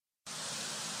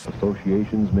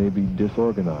Associations may be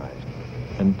disorganized,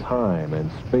 and time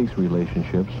and space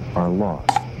relationships are lost.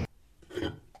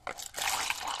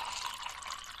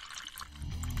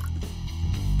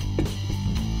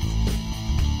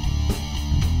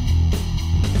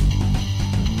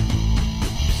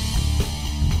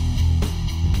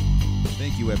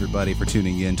 Thank you, everybody, for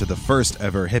tuning in to the first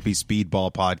ever Hippie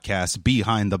Speedball podcast,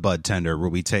 Behind the Budtender, where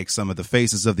we take some of the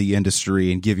faces of the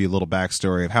industry and give you a little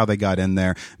backstory of how they got in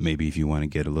there. Maybe if you want to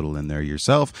get a little in there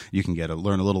yourself, you can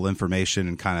learn a little information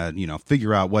and kind of,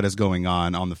 figure out what is going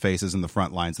on the faces and the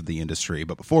front lines of the industry.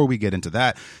 But before we get into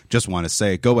that, just want to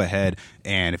say, go ahead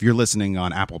and if you're listening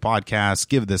on Apple Podcasts,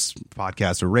 give this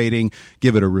podcast a rating,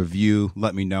 give it a review,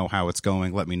 let me know how it's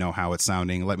going, let me know how it's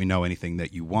sounding, let me know anything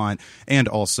that you want, and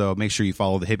also make sure you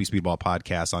follow the Hippie Speedball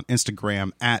Podcast on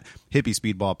Instagram at Hippie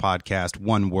Speedball Podcast,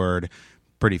 one word.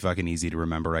 Pretty fucking easy to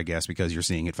remember, I guess, because you're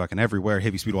seeing it fucking everywhere.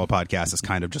 Hippie Speedball Podcast is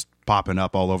kind of just popping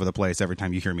up all over the place every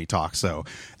time you hear me talk. So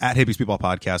at Hippie Speedball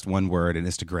Podcast, one word, and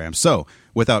Instagram. So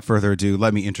without further ado,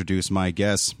 let me introduce my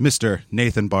guest, Mr.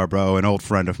 Nathan Barbeau, an old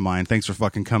friend of mine. Thanks for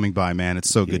fucking coming by, man. It's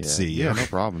so good to see you. Yeah, no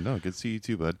problem. No, good to see you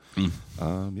too, bud.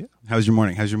 Yeah. How's your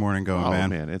morning? How's your morning going,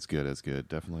 man? Oh, man, it's good. It's good.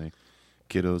 Definitely.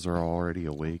 Kiddos are already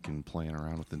awake and playing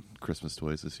around with the Christmas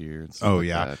toys this year. And stuff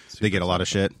like they get a lot of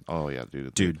shit. Oh yeah,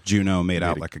 dude. Dude, Juno made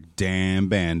out like a damn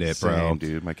bandit, bro.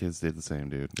 Dude. My kids did the same,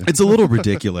 dude. It's a little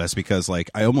ridiculous because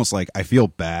I feel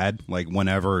bad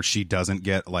whenever she doesn't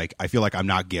get I feel like I'm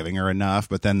not giving her enough.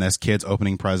 But then this kid's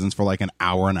opening presents for an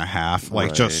hour and a half,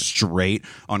 just straight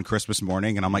on Christmas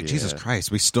morning, and I'm like, Jesus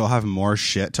Christ, we still have more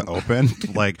shit to open.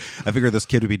 I figured this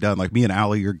kid would be done. Me and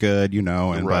Allie are good,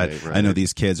 but I know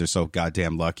these kids are so goddamn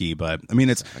lucky, but I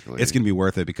mean it's gonna be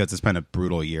worth it because it's been a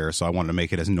brutal year, so I wanted to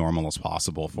make it as normal as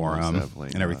possible for him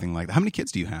and everything like that. How many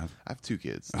kids do you have? I have two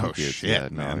kids.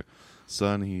 Shit, man. No.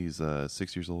 Son, he's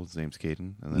 6 years old. His name's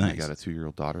Caden, and then I got a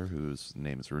 2-year-old daughter whose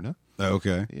name is Runa.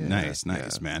 Okay, nice,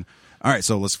 man. All right,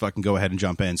 so let's fucking go ahead and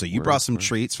jump in. So you brought some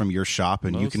treats from your shop,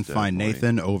 and you can find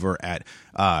Nathan over at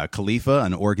Kaleafa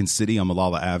in Oregon City on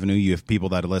Molalla Avenue. You have people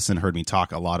that listen, heard me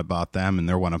talk a lot about them, and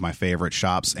they're one of my favorite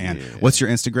shops. And what's your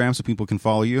Instagram so people can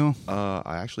follow you?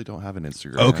 I actually don't have an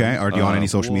Instagram. Okay, are you on any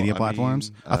social media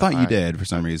platforms? I thought you did for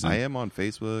some reason. I am on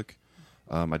Facebook.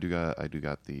 I do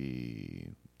got the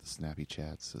Snappy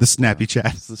Chats. The Snappy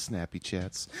Chats. The Snappy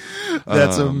Chats.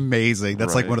 That's amazing.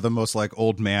 That's one of the most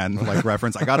old man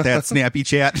reference. I got that Snappy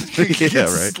Chat. Yeah,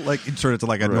 right. You turn it to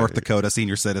a North Dakota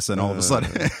senior citizen all of a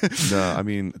sudden. No, I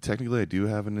mean technically I do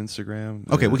have an Instagram.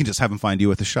 Okay, we can just have him find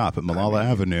you at the shop at Molalla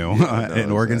Avenue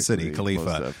in Oregon City, Kaleafa.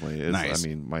 Most definitely. Nice. I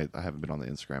mean, I haven't been on the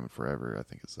Instagram in forever. I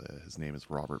think his name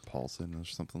is Robert Paulson or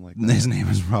something like that. His name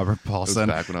is Robert Paulson.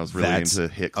 It was back when I was really into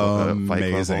Fight Club all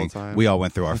the time. We all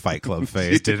went through our Fight Club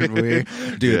phase, didn't we?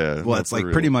 Dude, well, it's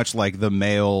pretty much like the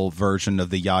male version of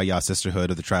the Yaya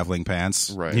Sisterhood of the Traveling Pants,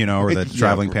 right? Or the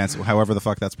Traveling Pants, however the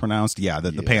fuck that's pronounced. Yeah,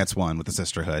 the pants one with the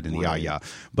Sisterhood and the Yaya.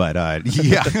 But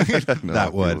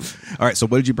that would. All right, so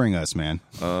what did you bring us, man?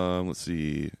 Let's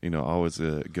see. Always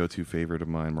a go-to favorite of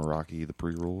mine, Meraki, the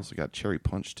pre-rolls. I got Cherry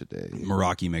Punch today.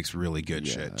 Meraki makes really good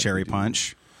shit. Cherry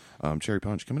Punch. Cherry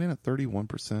Punch coming in at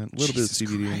 31%. A little bit of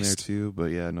CBD in there too,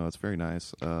 but yeah, no, it's very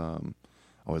nice.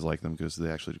 Always like them because they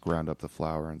actually ground up the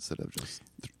flour instead of just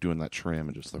doing that trim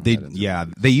and just throwing that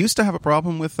into they used to have a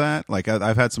problem with that.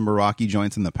 I've had some Meraki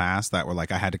joints in the past that were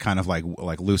I had to kind of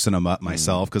loosen them up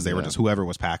myself because they were just whoever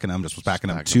was packing them was packing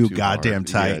them too goddamn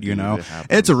tight.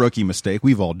 It's a rookie mistake.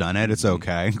 We've all done it. It's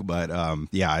okay, but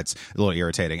it's a little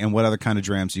irritating. And what other kind of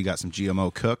drams? You got some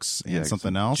GMO cooks and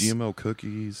something else? GMO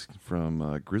cookies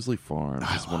from Grizzly Farms.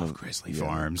 I love Grizzly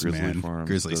Farms, man.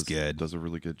 Grizzly's good. Does a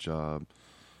really good job.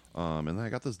 And then I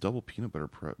got this double peanut butter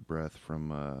breath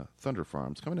from Thunder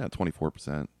Farms coming in at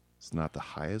 24%. It's not the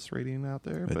highest rating out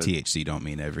there. But THC don't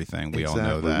mean everything. We all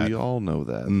know that. We all know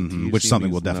that. Which is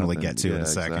something we'll definitely get to in a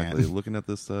second. Exactly. Looking at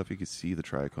this stuff, you can see the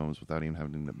trichomes without even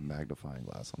having a magnifying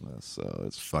glass on this. So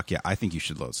it's fuck yeah. I think you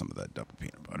should load some of that double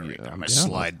peanut butter. I'm gonna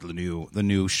slide the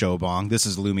new show bong. This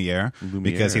is Lumiere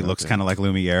because he looks kind of like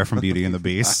Lumiere from Beauty and the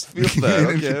Beast. I feel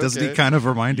that. Doesn't he kind of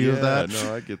remind you of that?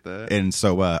 No, I get that. And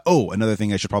so, another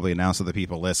thing I should probably announce to the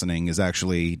people listening is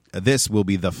actually this will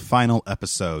be the final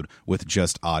episode with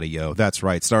just audio. audio. That's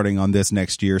right. Starting on this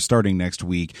next year, starting next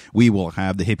week, we will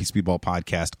have the Hippie Speedball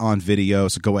podcast on video.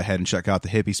 So go ahead and check out the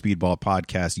Hippie Speedball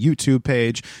podcast YouTube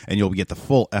page, and you'll get the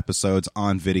full episodes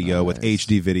on video with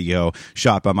HD video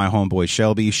shot by my homeboy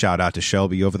Shelby. Shout out to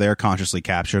Shelby over there, consciously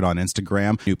captured on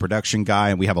Instagram. New production guy,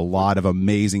 and we have a lot of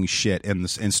amazing shit in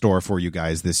store for you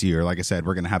guys this year. Like I said,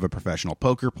 we're going to have a professional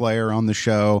poker player on the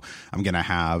show. I'm going to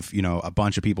have, a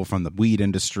bunch of people from the weed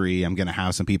industry. I'm going to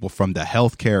have some people from the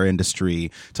healthcare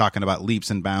industry talking about leaps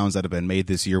and bounds that have been made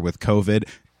this year with COVID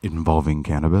involving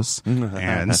cannabis.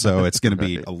 And so it's going to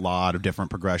be a lot of different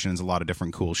progressions, a lot of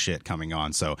different cool shit coming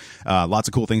on. So lots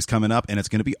of cool things coming up, and it's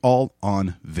going to be all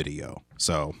on video.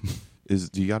 So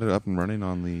do you got it up and running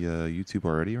on the YouTube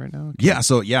already right now?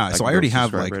 So I already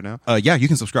have right now? You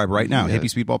can subscribe right now. Yeah.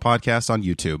 Hippie Speedball podcast on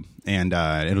YouTube, and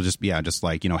it'll just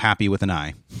happy with an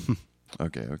eye.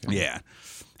 Okay. Yeah,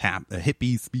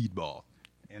 Hippie Speedball.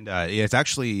 And it's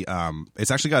actually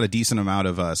got a decent amount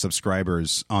of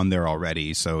subscribers on there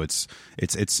already, so it's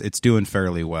doing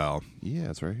fairly well.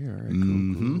 Yeah, it's right here. All right,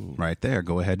 cool. Right there.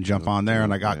 Go ahead and jump on there,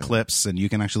 and I got clips, and you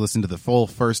can actually listen to the full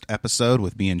first episode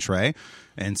with me and Trey.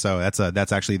 And so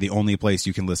that's actually the only place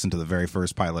you can listen to the very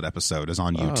first pilot episode is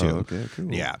on YouTube. Oh, okay,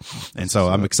 cool. Yeah, and so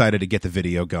I'm excited to get the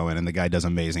video going, and the guy does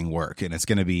amazing work, and it's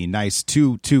going to be nice.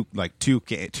 Two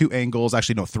angles,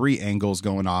 actually no, 3 angles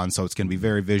going on, so it's going to be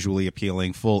very visually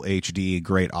appealing, full HD,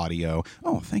 great audio.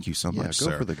 Oh, thank you so much, go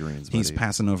sir. for the greens, buddy. He's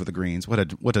passing over the greens. What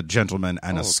a gentleman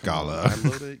and a scholar. I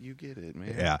load it, you get it,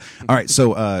 man. Yeah. All right.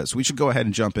 So we should go ahead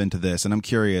and jump into this. And I'm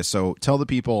curious. So tell the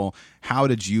people, how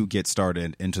did you get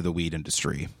started into the weed industry?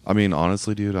 I mean,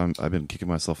 honestly, dude, I've been kicking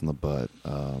myself in the butt.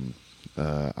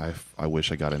 I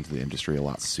wish I got into the industry a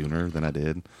lot sooner than I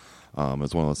did.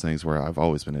 It's one of those things where I've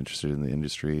always been interested in the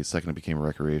industry. Second it became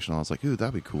recreational, I was like, ooh,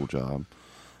 that'd be a cool job.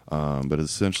 But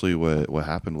essentially what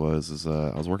happened was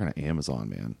I was working at Amazon,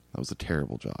 man. That was a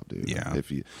terrible job, dude. Yeah.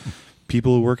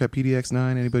 People who work at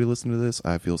PDX9, anybody listening to this,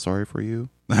 I feel sorry for you.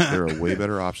 There are way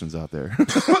better options out there.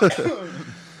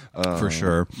 For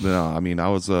sure. No, I mean, I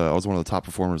was one of the top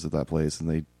performers at that place, and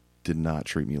they did not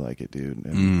treat me like it, dude.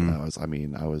 And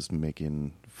I was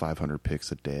making 500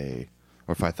 picks a day.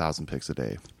 Or 5,000 picks a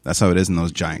day. That's how it is in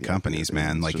those giant companies,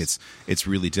 man. Like it's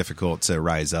really difficult to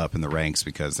rise up in the ranks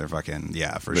because they're fucking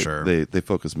sure. They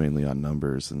focus mainly on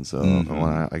numbers, and so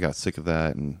when I got sick of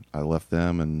that, and I left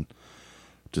them and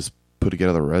just put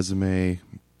together a resume,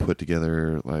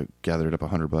 gathered up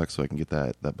 $100 so I can get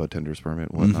that Budtender's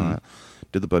permit and whatnot.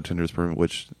 Did the Budtender's permit,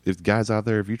 which if guys out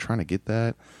there, if you're trying to get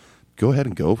that, go ahead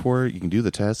and go for it. You can do the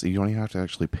test. You don't even have to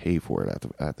actually pay for it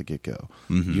at the get go.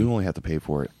 You only have to pay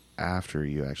for it after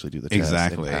you actually do the test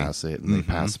and pass it, and they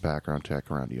pass the background check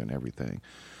around you and everything.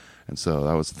 And so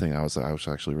that was the thing I was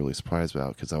actually really surprised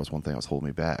about, because that was one thing that was holding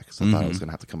me back, because I thought I was going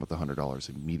to have to come with the $100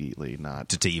 immediately, not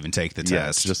to even take the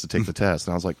test, just to take the test.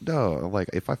 And I was like, no, like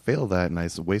if I fail that and I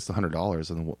waste $100,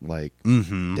 and like,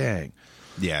 dang.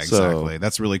 Yeah, exactly. So,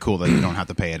 that's really cool that you don't have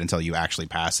to pay it until you actually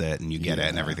pass it and you get it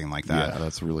and everything like that. Yeah,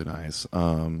 that's really nice.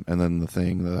 And then the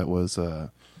thing that was,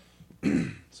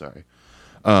 sorry.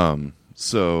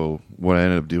 So what I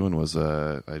ended up doing was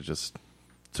I just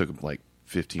took like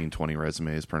 15, 20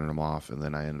 resumes, printed them off, and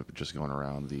then I ended up just going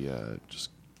around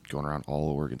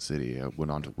all of Oregon City. I went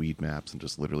on to Weed Maps and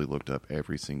just literally looked up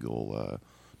every single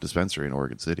dispensary in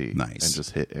Oregon City. Nice. And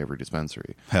just hit every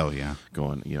dispensary. Hell yeah.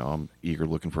 Going, I'm eager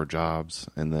looking for jobs,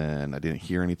 and then I didn't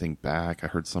hear anything back. I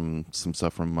heard some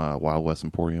stuff from Wild West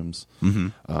Emporiums.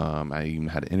 I even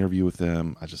had an interview with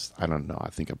them. I don't know. I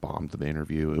think I bombed the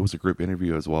interview. It was a group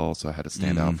interview as well, so I had to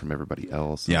stand out from everybody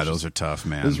else. Yeah, those are tough,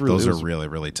 man. Those are really,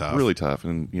 really tough. Really tough.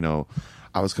 And,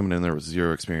 I was coming in there with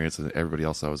 0 experience, and everybody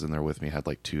else that was in there with me had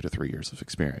like 2 to 3 years of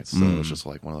experience. So it was just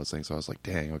like one of those things. So I was like,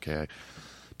 dang, okay.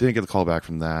 Didn't get the call back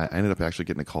from that. I ended up actually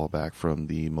getting a call back from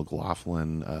the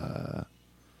McLaughlin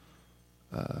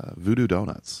Voodoo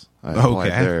Donuts. I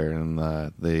applied there,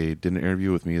 and they did an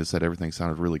interview with me. They said everything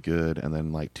sounded really good, and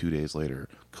then like 2 days later,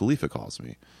 Kaleafa calls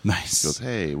me. Nice. He goes,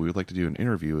 hey, we would like to do an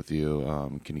interview with you.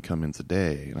 Can you come in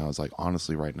today? And I was like,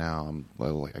 honestly, right now,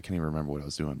 I can't even remember what I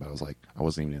was doing, but I was like, I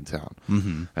wasn't even in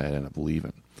town. I ended up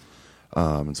leaving.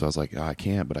 And so I was like, I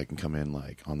can't, but I can come in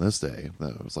like on this day.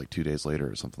 That was like 2 days later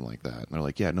or something like that. And they're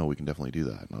like, yeah, no, we can definitely do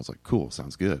that. And I was like, cool,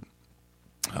 sounds good.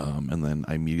 And then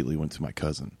I immediately went to my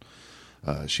cousin.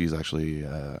 She's actually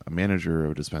a manager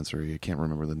of a dispensary. I can't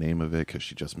remember the name of it because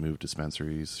she just moved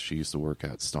dispensaries. She used to work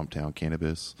at Stumptown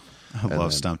Cannabis. I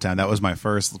love Stumptown. That was my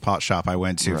first pot shop I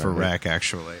went to for rec,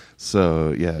 actually.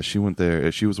 So, yeah, she went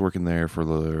there. She was working there for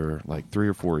like 3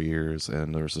 or 4 years,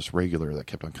 and there was this regular that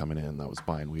kept on coming in that was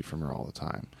buying weed from her all the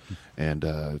time, and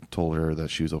told her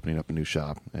that she was opening up a new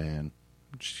shop, and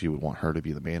she would want her to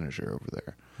be the manager over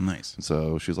there. Nice. And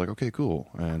so she was like, okay, cool.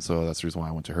 And so that's the reason why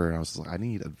I went to her, and I was like, I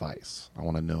need advice. I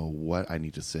want to know what I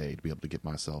need to say to be able to get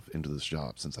myself into this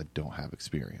job since I don't have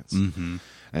experience. Mm-hmm.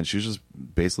 And she was just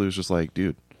basically was just like,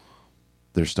 dude,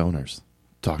 they're stoners.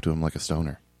 Talk to them like a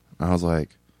stoner. And I was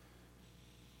like,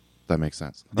 that makes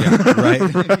sense. Yeah, right.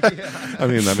 I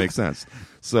mean, that makes sense.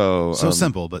 So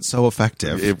simple, but so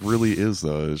effective. It really is,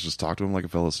 though. It's just talk to him like a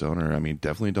fellow stoner. I mean,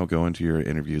 definitely don't go into your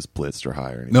interviews blitzed or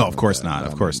high or anything. No, of course not.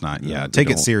 Of course not. Yeah, take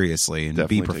it seriously and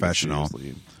be professional.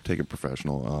 Take it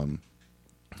professional.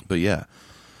 But yeah,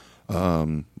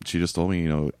 she just told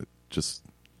me, just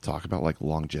talk about like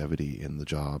longevity in the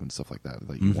job and stuff like that.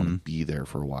 Like you want to be there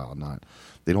for a while.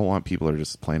 They don't want people that are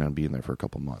just planning on being there for a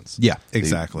couple months. Yeah,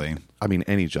 exactly.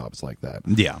 Any job's like that.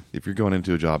 Yeah. If you're going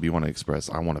into a job, you want to express,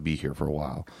 I want to be here for a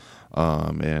while.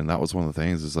 And that was one of the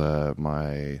things is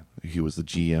he was the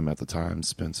GM at the time,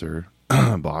 Spencer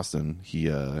Boston.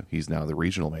 He's now the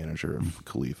regional manager of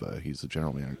Kaleafa. He's the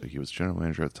general manager. He was general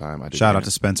manager at the time. Shout out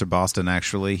to Spencer Boston.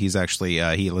 Actually, he's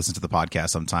he listens to the podcast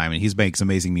sometime, and he makes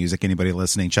amazing music. Anybody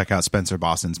listening, check out Spencer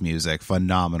Boston's music.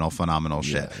 Phenomenal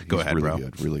shit. Go ahead, really bro.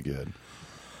 Good, really good.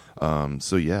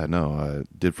 I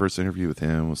did first interview with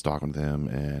him, was talking with him,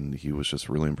 and he was just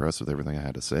really impressed with everything I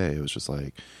had to say. It was just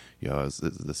like,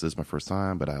 this is my first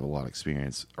time, but I have a lot of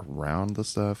experience around the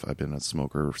stuff. I've been a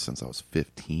smoker since I was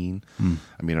 15. I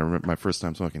mean, I remember my first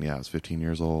time smoking, I was 15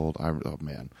 years old. Oh,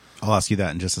 man. I'll ask you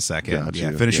that in just a second.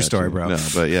 Finish your story, bro. No,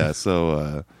 but yeah,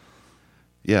 so...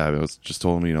 I was just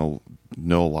told him,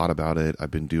 know a lot about it. I've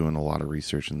been doing a lot of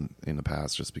research in the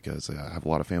past just because I have a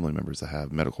lot of family members that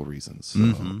have medical reasons.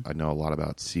 So I know a lot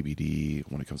about CBD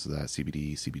when it cocomes to that,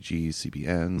 CBD, CBGs,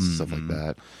 CBNs, stuff like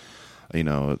that.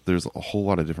 There's a whole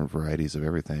lot of different varieties of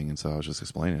everything. And so I was just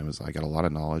explaining to him, I got a lot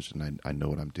of knowledge and I know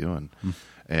what I'm doing.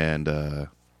 And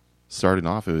starting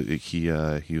off, he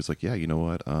was like, yeah, you know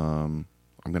what?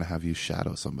 I'm going to have you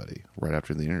shadow somebody right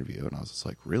after the interview. And I was just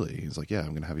like, really? He's like, yeah, I'm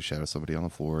going to have you shadow somebody on the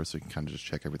floor so you can kind of just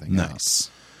check everything out. Nice.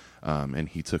 And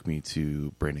he took me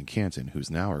to Brandon Canton,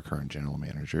 who's now our current general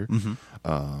manager.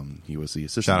 He was the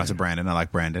assistant. Shout out to Brandon. I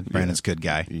like Brandon. Brandon's a good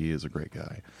guy. He is a great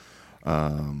guy.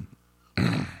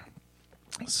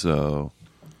 So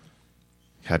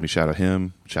had me shadow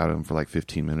him for like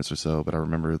 15 minutes or so. But I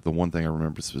remember the one thing I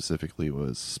remember specifically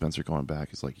was Spencer going back.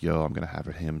 He's like, yo, I'm going to have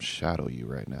him shadow you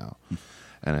right now.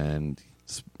 And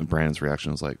Brandon's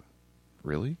reaction was like,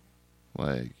 really?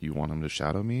 Like, you want him to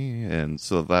shadow me? And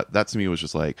so that to me was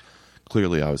just like,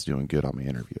 clearly I was doing good on my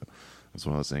interview. It's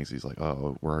one of those things. He's like,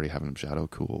 oh, we're already having him shadow?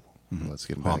 Cool. Let's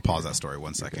get him back. I'll pause that story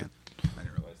 1 second. I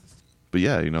didn't realize this. But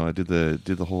yeah, I did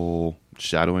the whole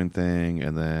shadowing thing,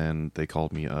 and then they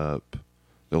called me up.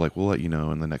 They're like, we'll let you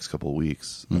know in the next couple of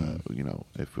weeks, if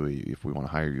we want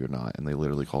to hire you or not. And they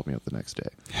literally called me up the next day.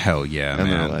 Hell yeah, and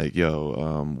man. And they're like,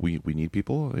 yo, we need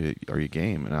people. Are you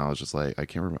game? And I was just like, I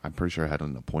can't remember. I'm pretty sure I had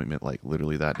an appointment like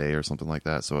literally that day or something like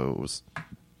that. So it was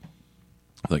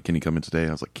like, can you come in today? And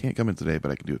I was like, can't come in today, but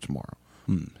I can do it tomorrow.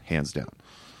 Hands down.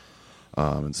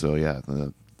 And so, yeah,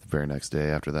 the very next day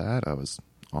after that, I was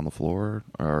on the floor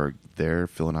or there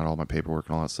filling out all my paperwork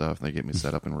and all that stuff. And they get me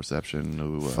set up in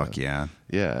reception. Fuck yeah.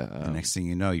 Yeah. The next thing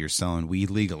you know, you're selling weed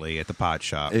legally at the pot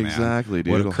shop. Exactly, man.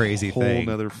 dude. What a crazy thing.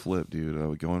 Whole nother flip,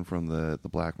 dude. Going from the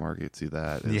black market to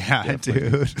that. Yeah,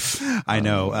 dude. I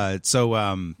know.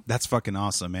 So that's fucking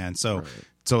awesome, man. So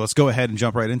let's go ahead and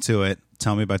jump right into it.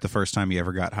 Tell me about the first time you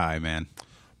ever got high, man.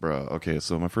 Bro, okay.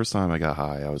 So my first time I got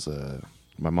high, I was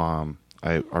my mom.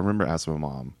 I remember asking my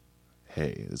mom,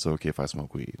 hey, is it okay if I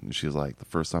smoke weed? And she was like, the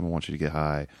first time I want you to get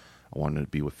high, I wanted to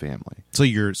be with family. So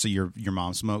your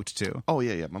mom smoked too? Oh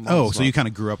yeah. My mom. Oh, so you kind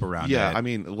of grew up around it. Yeah, I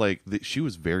mean, like she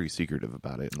was very secretive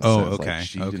about it. Okay. Like,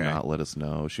 she did not let us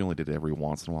know. She only did it every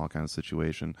once in a while, kind of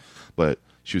situation. But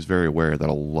she was very aware that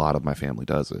a lot of my family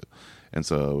does it, and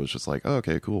so it was just like, oh,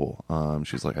 okay, cool.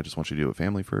 She's like, I just want you to do it with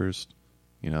family first.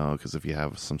 Because if you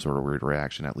have some sort of weird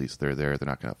reaction, at least they're there. They're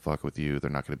not going to fuck with you.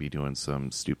 They're not going to be doing some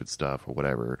stupid stuff or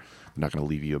whatever. They're not going to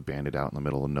leave you abandoned out in the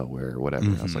middle of nowhere or whatever.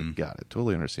 I was like, got it.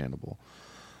 Totally understandable.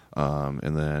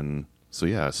 And then, so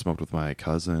yeah, I smoked with my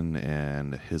cousin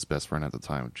and his best friend at the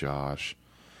time, Josh.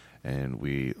 And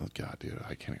we, oh God, dude,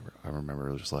 I remember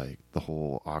it was just like the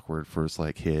whole awkward first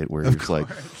like hit where you're just like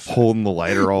holding the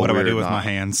lighter all what do I weird do with and my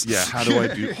hands? Yeah, how do I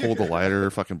hold the lighter?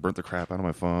 Fucking burnt the crap out of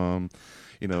my phum.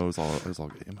 It was all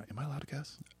good. Am I allowed to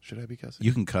cuss? Should I be cussing?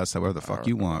 You can cuss however the fuck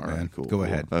you want, man. Cool, Go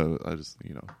ahead. I just,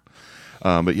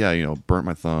 but yeah, burnt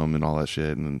my thumb and all that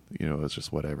shit. And, it's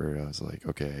just whatever. I was like,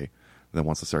 okay. Then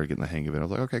once I started getting the hang of it, I was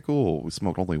like, okay, cool. We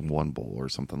smoked only one bowl or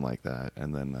something like that.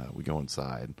 And then we go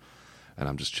inside and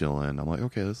I'm just chilling. I'm like,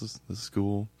 okay, this is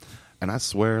cool. And I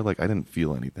swear, like, I didn't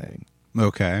feel anything.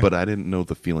 Okay. But I didn't know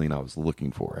the feeling I was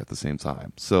looking for at the same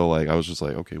time. So, like, I was just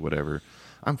like, okay, whatever.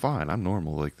 I'm fine. I'm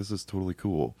normal. Like, this is totally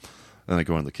cool. And I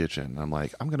go in the kitchen, and I'm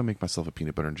like, I'm going to make myself a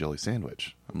peanut butter and jelly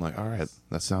sandwich. I'm like, all right,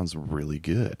 that sounds really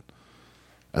good.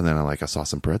 And then I saw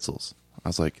some pretzels. I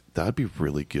was like, that'd be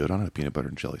really good on a peanut butter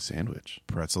and jelly sandwich.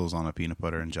 Pretzels on a peanut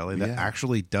butter and jelly? Yeah. That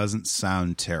actually doesn't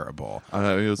sound terrible.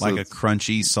 It was like a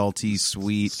crunchy, salty,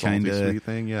 sweet kind of sweet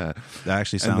thing, yeah. That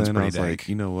actually sounds and then pretty I was dank. like,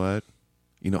 you know what?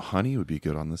 Honey would be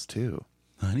good on this too.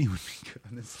 Honey would be good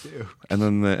on this too.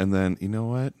 And then you know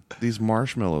what? These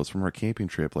marshmallows from our camping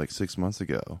trip like 6 months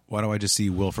ago. Why do I just see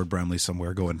Wilford Brimley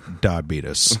somewhere going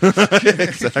diabetes?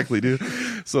 Exactly, dude.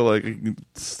 So like, you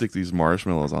stick these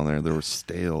marshmallows on there, and they were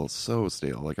stale, so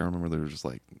stale. Like I remember they were just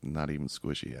like not even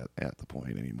squishy at the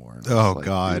point anymore. Oh like,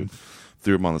 God. Dude,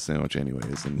 threw them on the sandwich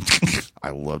anyways, and I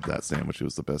loved that sandwich. It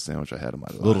was the best sandwich I had in my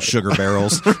life. Little sugar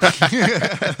barrels.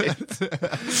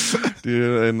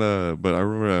 Dude, and but I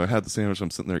remember I had the sandwich, I'm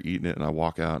sitting there eating it, and I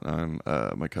walk out, and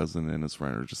my cousin and his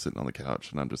friend are just sitting on the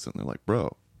couch, and I'm just sitting there like,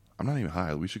 bro, I'm not even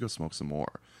high. We should go smoke some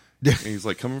more. And he's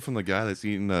like, coming from the guy that's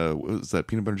eating what was that,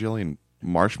 peanut butter jelly and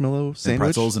marshmallow sandwich? And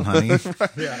pretzels and honey.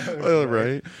 Yeah, well,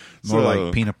 right. More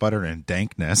like peanut butter and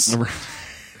dankness. Right.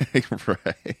 It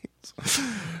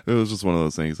was just one of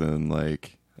those things, and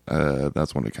like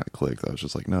that's when it kind of clicked. I was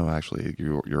just like, no, actually,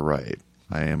 you're right.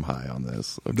 I am high on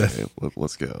this. Okay,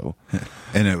 let's go.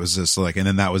 And it was just like, and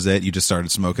then that was it. You just started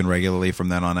smoking regularly from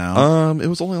then on out. It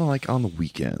was only like on the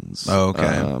weekends. Oh,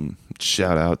 okay.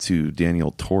 Shout out to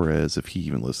Daniel Torres if he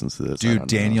even listens to this. Dude,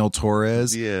 Daniel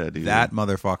Torres. Yeah, dude. That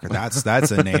motherfucker.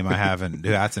 That's a name I haven't.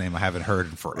 Dude, that's a name I haven't heard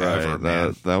in forever. Right,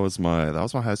 man. That was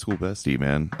my high school bestie,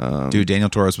 man. Dude, Daniel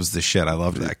Torres was the shit. I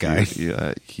loved that guy.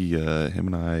 Yeah, him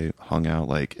and I hung out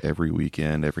like every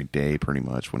weekend, every day, pretty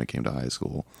much when it came to high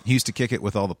school. He used to kick it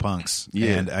with all the punks.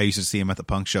 Yeah. And I used to see him at the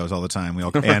punk shows all the time. We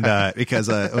all and because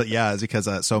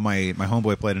so my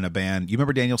homeboy played in a band. You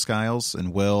remember Daniel Skiles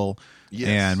and Will? Yes.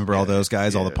 And remember all those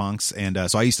guys, all the punks? And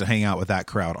so I used to hang out with that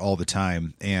crowd all the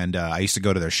time. And I used to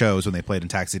go to their shows when they played in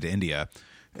Taxi to India.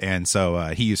 And so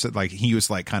he was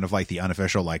like kind of like the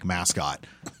unofficial like mascot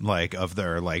like of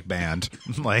their like band.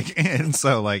 Like, and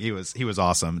so like he was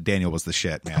awesome. Daniel was the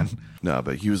shit, man. No,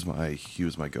 but he was my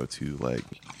go-to like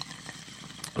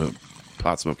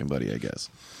pot smoking buddy, I guess.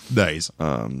 Nice.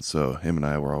 So him and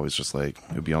I were always just like,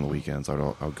 it would be on the weekends. I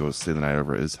would go stay the night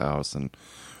over at his house, and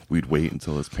we'd wait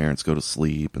until his parents go to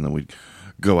sleep, and then we'd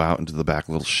go out into the back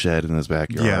little shed in his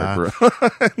backyard. Yeah.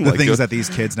 The things that these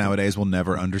kids nowadays will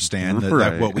never understand.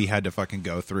 That what we had to fucking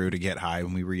go through to get high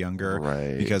when we were younger.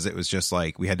 Right. Because it was just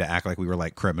like we had to act like we were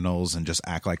like criminals and just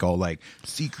act like all like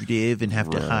secretive and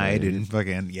have to hide and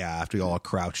fucking have to all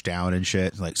crouch down and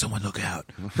shit. Like, someone look out.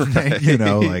 You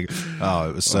know, like,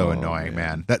 oh, it was so annoying,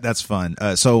 man. That's fun.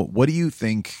 So what do you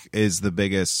think is the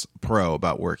biggest pro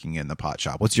about working in the pot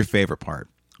shop? What's your favorite part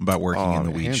about working in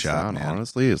the weed shop, down, man?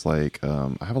 honestly, is like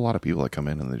I have a lot of people that come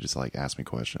in and they just like ask me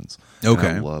questions. Okay.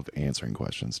 And I love answering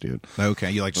questions, dude. Okay,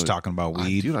 you like just talking about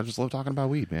weed? Dude, I just love talking about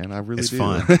weed, man. I really do.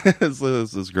 Fun.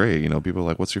 It's great. You know, people are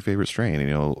like, what's your favorite strain? And,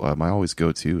 you know, my always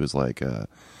go-to is like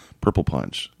Purple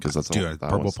Punch, because that's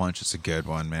Purple Punch is a good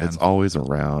one, man. It's always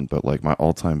around, but like my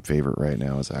all-time favorite right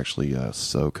now is actually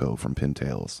SoCo from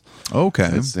Pintails. Okay,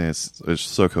 it's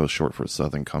SoCo is short for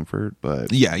Southern Comfort,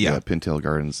 but yeah, Pintail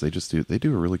Gardens, they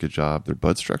do a really good job. Their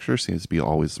bud structure seems to be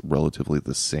always relatively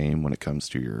the same when it comes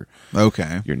to your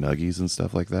nuggies and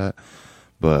stuff like that.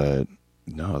 But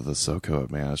no, the SoCo,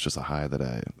 man, it's just a high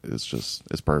that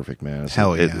it's perfect, man.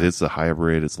 It's a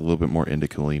hybrid. It's a little bit more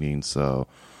indica leaning, so.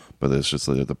 But it's just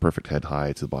the perfect head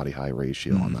high to body high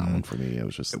ratio on that one for me.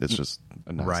 It's just a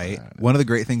nice right. high. One of the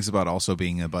great things about also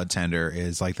being a bud tender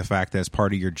is like the fact that it's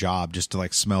part of your job just to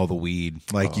like smell the weed.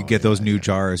 Like you get those new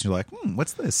jars, you're like,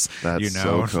 what's this? That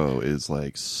SoCo is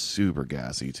like super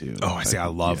gassy too. Oh, I see. I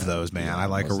love those, man. I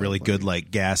like a really good like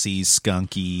gassy,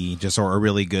 skunky, just or a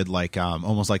really good like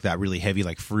almost like that really heavy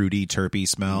like fruity, terpy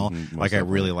smell. Like I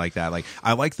really like that. Like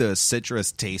I like the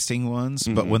citrus tasting ones,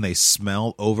 but when they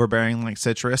smell overbearing like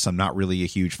citrus, I'm not really a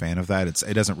huge fan of that.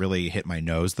 It doesn't really hit my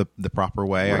nose the proper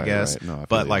way, I guess. Right. No,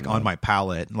 but like on my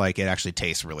palate, like it actually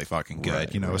tastes really fucking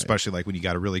good. Especially like when you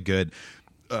got a really good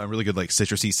like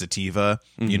citrusy sativa,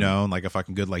 you know, and like a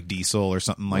fucking good like diesel or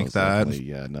something like that.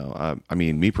 Yeah, no. I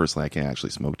mean, me personally, I can't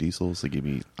actually smoke diesels. They give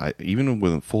me, even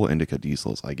with full indica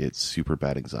diesels, I get super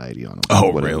bad anxiety on them.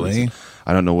 Oh, really?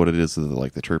 I don't know what it is,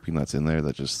 like the terpene that's in there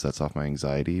that just sets off my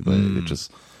anxiety, but it just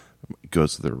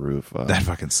goes to the roof. That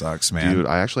fucking sucks, man. Dude,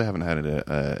 I actually haven't had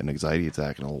an anxiety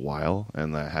attack in a while,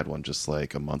 and I had one just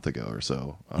like a month ago or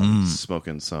so.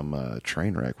 Smoking some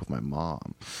train wreck with my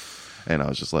mom. And I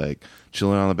was just like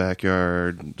chilling on the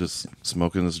backyard, just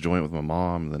smoking this joint with my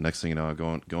mom. And the next thing you know,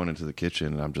 I'm going into the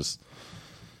kitchen, and I'm just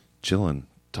chilling,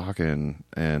 talking,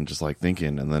 and just like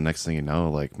thinking. And the next thing you know,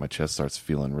 like my chest starts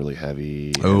feeling really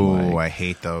heavy. Oh, like, I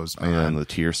hate those, man. And then the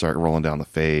tears start rolling down the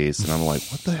face, and I'm like,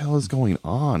 what the hell is going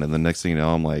on? And the next thing you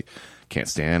know, I'm like, can't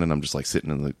stand, and I'm just like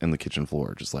sitting in the kitchen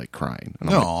floor, just like crying. And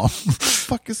I'm like, what the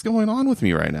fuck is going on with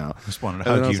me right now? Just wanted to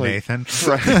hug you, like, Nathan.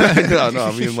 Right? No,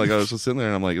 I mean, like I was just sitting there,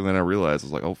 and I'm like, and then I realized I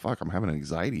was like, oh fuck, I'm having an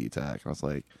anxiety attack. And I was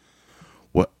like,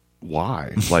 what?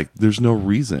 Why? Like, there's no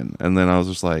reason. And then I was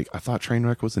just like, I thought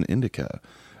Trainwreck was an indica,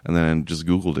 and then just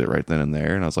Googled it right then and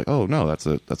there, and I was like, oh no, that's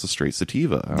a straight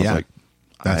sativa. And I was like,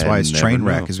 that's why it's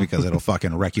Trainwreck, is because it'll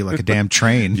fucking wreck you like a damn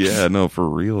train. Yeah, no, for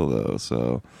real though.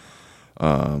 So.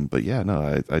 But yeah,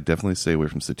 no, I definitely stay away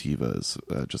from sativas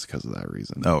just because of that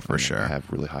reason. Oh, for sure. I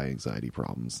have really high anxiety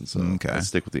problems, and so I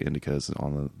stick with the indicas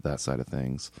on that side of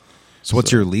things. So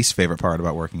what's your least favorite part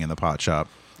about working in the pot shop?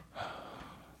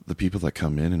 The people that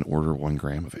come in and order 1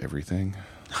 gram of everything.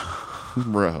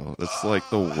 Bro, it's like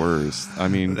the worst. I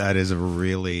mean, that is it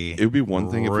would be one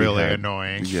thing if really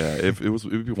annoying. Yeah, it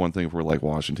would be one thing if we're like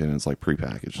Washington and it's like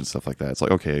prepackaged and stuff like that. It's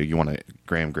like, okay, you want a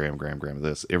gram of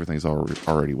this. Everything's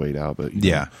already weighed out, but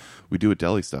you know, we do it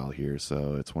deli style here,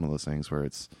 so it's one of those things where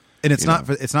it's not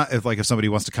if somebody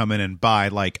wants to come in and buy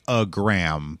like a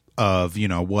gram of, you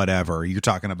know, whatever you're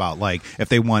talking about, like if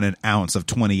they want an ounce of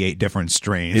 28 different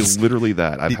strains. It's literally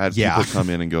that. I've had people come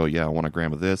in and go, yeah, I want a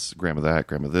gram of this, gram of that,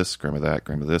 gram of this, gram of that,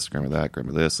 gram of this, gram of that, gram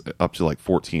of this. Up to like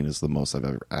 14 is the most I've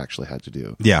ever actually had to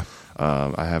do. Yeah.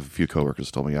 I have a few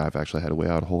coworkers told me I've actually had to weigh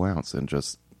out a whole ounce in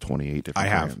just 28 different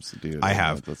grams. Dude, I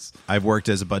have. I've worked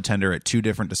as a Budtender at 2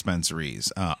 different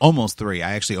dispensaries, almost 3.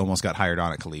 I actually almost got hired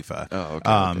on at Kaleafa. Oh,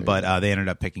 okay. But they ended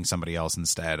up picking somebody else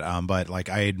instead. But like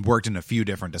I had worked in a few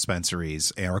different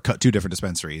dispensaries, or 2 different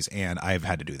dispensaries, and I've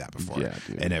had to do that before. Yeah,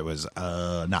 dude. And it was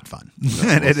not fun. No,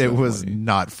 and it was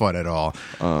not fun at all,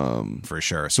 for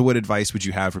sure. So what advice would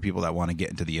you have for people that want to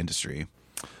get into the industry?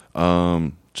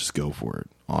 Just go for it.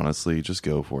 Honestly, just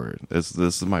go for it. This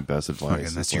is my best advice.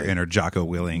 And that's your inner Jocko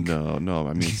Willink. No.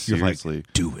 I mean, You're seriously,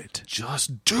 like, do it.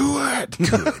 Just do it.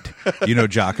 Good. You know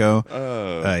Jocko?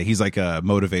 He's like a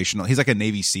motivational. He's like a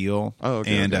Navy SEAL. Oh,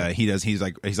 okay. And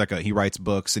he writes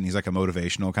books, and he's like a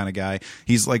motivational kind of guy.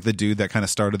 He's like the dude that kind of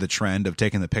started the trend of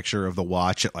taking the picture of the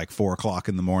watch at like 4:00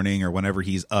 in the morning, or whenever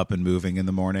he's up and moving in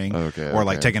the morning. Or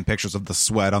like taking pictures of the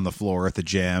sweat on the floor at the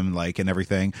gym, like, and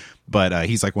everything. But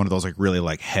he's like one of those like really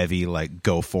like heavy, like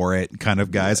go for it kind of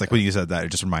guys. Like when you said that, it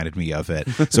just reminded me of it.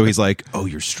 So he's like, oh,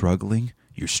 you're struggling,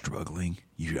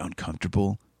 you're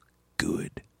uncomfortable,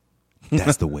 good,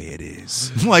 that's the way it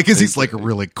is. Like, cause he's like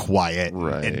really quiet,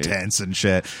 intense and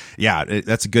shit. Yeah,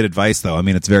 that's good advice though. I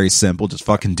mean, it's very simple, just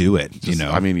fucking do it. You know,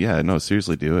 I mean, yeah, no,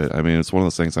 seriously, do it. I mean, it's one of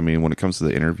those things. I mean, when it comes to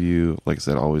the interview, like I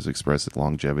said, always express it,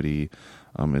 longevity,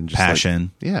 and just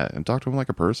passion. Like, and talk to them like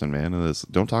a person, man. And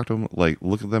don't talk to them like,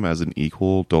 look at them as an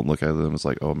equal. Don't look at them as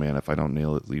like, oh man, if I don't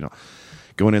nail it, you know,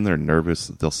 going in there nervous,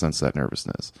 they'll sense that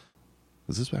nervousness.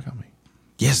 Is this back on me?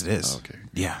 Yes, it is. Oh, okay.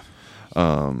 Yeah.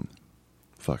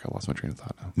 Fuck, I lost my train of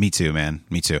thought now. Me too, man.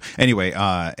 Me too. Anyway,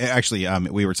 actually,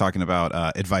 we were talking about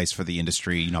advice for the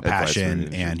industry, you know,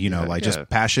 passion and, you know, just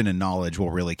passion and knowledge will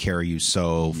really carry you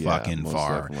so fucking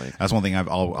far. Definitely. That's one thing I'll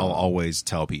always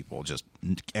tell people. Just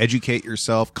educate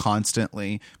yourself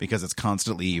constantly, because it's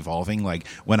constantly evolving. Like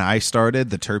when I started,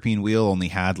 the terpene wheel only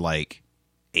had like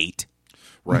 8.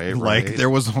 Right. Like there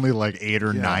was only like 8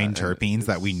 or 9 terpenes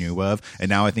that we knew of, and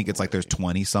now I think it's like there's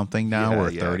 20 something now,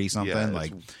 or 30 something. Yeah,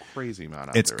 like crazy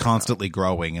amount. It's constantly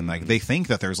growing, and like they think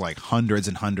that there's like hundreds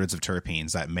and hundreds of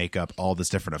terpenes that make up all this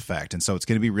different effect, and so it's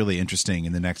going to be really interesting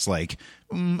in the next like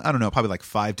I don't know, probably like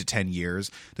 5 to 10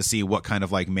 years to see what kind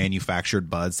of like manufactured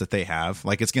buds that they have.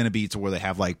 Like it's going to be to where they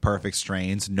have like perfect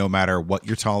strains, no matter what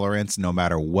your tolerance, no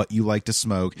matter what you like to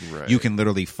smoke, you can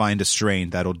literally find a strain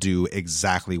that'll do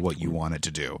exactly what you want it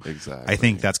to do. Exactly. I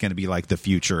think that's going to be like the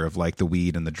future of like the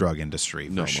weed and the drug industry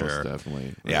for sure. Most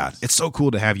definitely. Yeah, it's so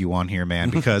cool to have you on here, man,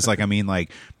 because like I mean,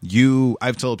 like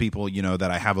I've told people, you know,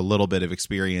 that I have a little bit of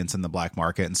experience in the black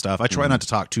market and stuff. I try not to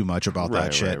talk too much about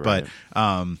that shit, but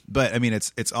I mean,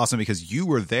 it's awesome because you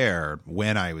were there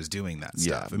when I was doing that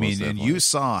stuff. I mean, and you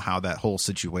saw how that whole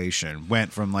situation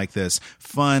went from like this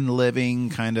fun living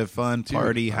kind of fun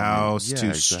party house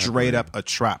to straight up a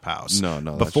trap house. No,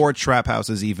 before trap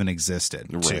houses even existed.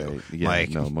 Too. Yeah,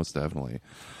 like, no, most definitely.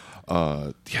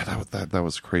 That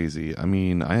was crazy. I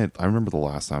mean, I remember the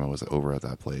last time I was over at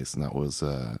that place, and that was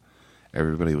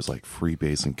everybody was like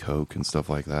freebasing coke and stuff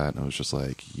like that, and I was just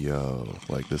like, yo,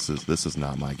 like this is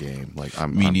not my game. Like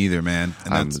neither, man.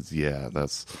 And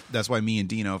that's why me and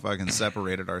Dino fucking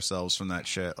separated ourselves from that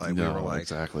shit. Like we were like,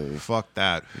 exactly, fuck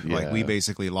that. Yeah. Like we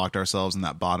basically locked ourselves in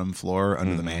that bottom floor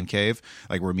under the man cave,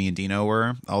 like where me and Dino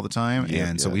were all the time,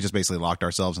 so we just basically locked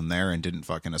ourselves in there and didn't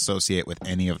fucking associate with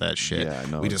any of that shit.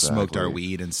 We just smoked our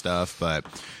weed and stuff. But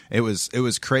it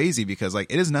was crazy because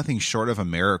like it is nothing short of a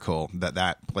miracle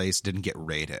that place didn't get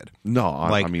raided. No,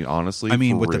 like, I mean, honestly, for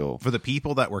real. For the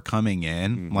people that were coming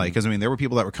in, like, because I mean, there were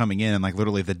people that were coming in, and like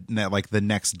literally the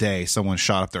next day, someone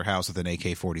shot up their house with an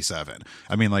AK-47.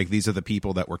 I mean, like these are the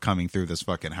people that were coming through this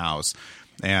fucking house,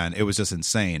 and it was just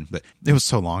insane. But it was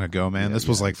so long ago, man. This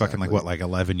was like fucking like what, like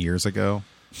 11 years ago,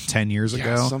 10 years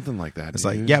ago, something like that. It's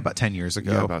like about 10 years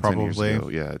ago, probably. 10 years ago.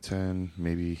 Yeah, 10,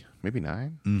 maybe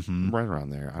 9, right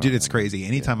around there. Dude, it's crazy.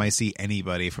 Anytime I see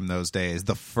anybody from those days,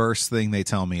 the first thing they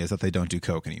tell me is that they don't do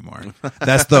coke anymore.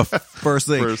 That's the first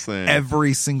thing.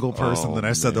 Every single person that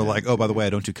I said, they're like, oh, by the way,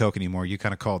 I don't do coke anymore. You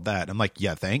kind of called that. I'm like,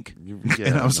 yeah,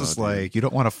 and I was just like, you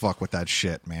don't want to fuck with that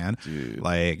shit, man. Dude.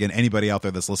 Like, and anybody out there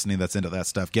that's listening that's into that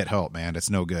stuff, get help, man. It's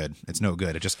no good. It's no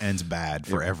good. It just ends bad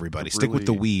for everybody. Stick with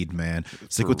the weed, man.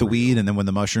 Stick with the weed, and then when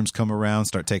the mushrooms come around,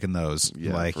 start taking those.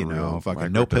 Yeah, like, you know,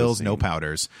 fucking no pills, no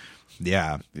powders.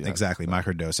 Yeah, exactly.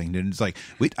 Microdosing. And it's like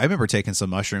I remember taking some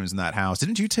mushrooms in that house.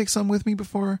 Didn't you take some with me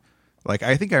before? Like,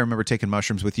 I think I remember taking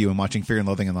mushrooms with you and watching Fear and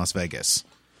Loathing in Las Vegas.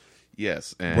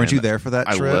 Yes. And weren't you there for that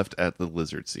trip? I left at the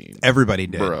lizard scene. Everybody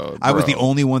did. Bro. I was the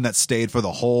only one that stayed for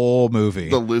the whole movie.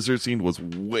 The lizard scene was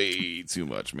way too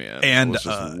much, man. And it was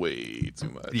just way too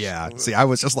much. Yeah. See, I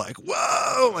was just like,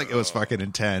 whoa! Like, it was fucking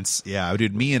intense. Yeah,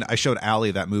 dude. I showed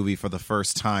Allie that movie for the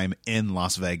first time in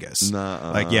Las Vegas.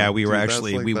 Like, we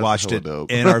were we watched it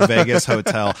in our Vegas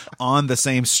hotel on the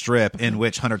same strip in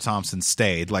which Hunter Thompson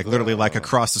stayed. Like, literally, like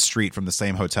across the street from the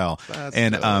same hotel.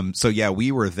 So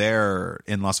we were there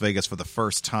in Las Vegas for the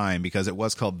first time because it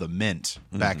was called the Mint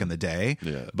back in the day,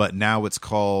 but now it's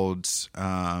called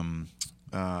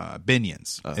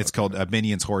Binion's. It's called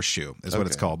Binion's Horseshoe is what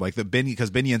it's called. Like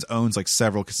because Binion's owns like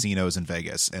several casinos in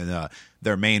Vegas, and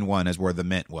their main one is where the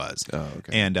Mint was.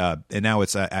 And now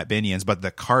it's at Binion's, but the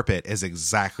carpet is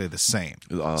exactly the same.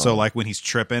 So like when he's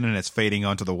tripping and it's fading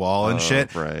onto the wall and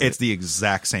shit, it's the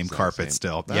exact same carpet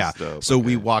still. That's dope. So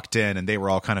we walked in and they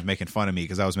were all kind of making fun of me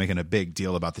because I was making a big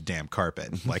deal about the damn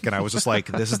carpet. Like, and I was just like,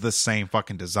 this is the same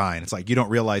fucking design. It's like, you don't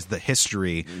realize the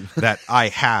history that I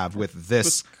have with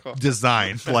this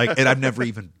design. Like, and I've never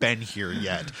even been here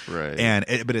yet. Right. And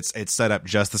but it's set up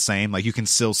just the same. Like, you can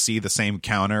still see the same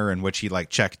counter in which he like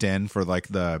checked in for like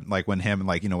when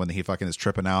he fucking is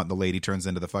tripping out and the lady turns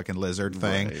into the fucking lizard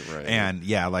thing. Right. And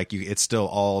it's still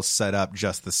all set up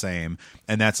just the same.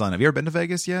 And that's on. Have you ever been to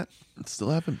Vegas yet? Still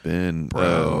haven't been.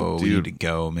 Bro, dude, you need to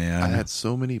go, man. I had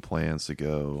so many plans to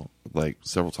go, like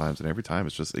several times, and every time it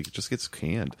just gets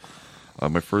canned.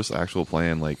 My first actual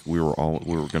plan, like we were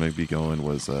going to be going,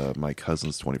 was my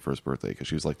cousin's 21st birthday because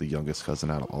she was like the youngest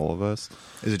cousin out of all of us.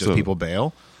 Is it just people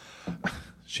bail?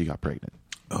 She got pregnant.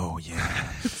 Oh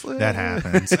yeah, that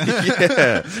happens.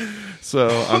 Yeah. So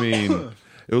I mean,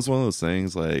 it was one of those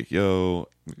things like, yo,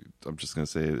 I'm just gonna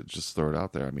say it, just throw it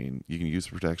out there. I mean, you can use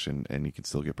protection and you can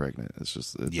still get pregnant.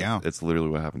 It's literally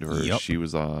what happened to her. Yep. She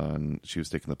was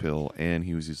taking the pill and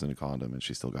he was using a condom and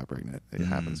she still got pregnant. It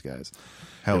happens, guys.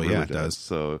 Hell yeah, it does.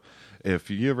 So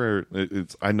if you ever,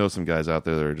 I know some guys out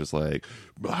there that are just like,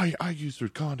 I used their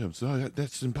condoms, so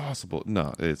that's impossible.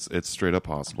 No, it's straight up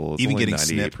possible. It's even only getting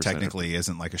snipped 98%. Technically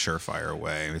isn't like a surefire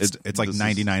way. It's like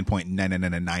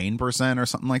 99.999% or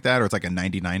something like that, or it's like a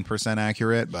 99%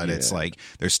 accurate, but it's like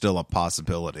there's still a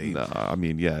possibility. No, I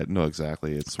mean, no,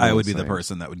 exactly. I would be the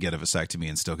person that would get a vasectomy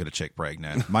and still get a chick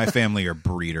pregnant. My family are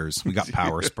breeders. We got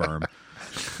power sperm.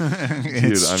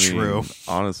 It's true.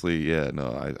 Honestly, I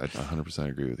 100%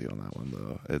 agree with you on that one,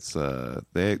 though. It's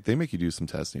they make you do some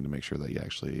testing to make sure that you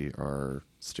actually are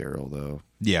sterile, though.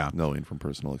 Yeah, knowing from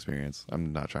personal experience,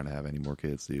 I'm not trying to have any more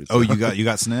kids, dude. So. Oh, you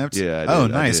got snipped? Yeah. Oh,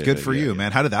 nice. Good for you,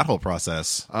 man. How did that whole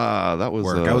process? That was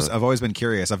work? I've always been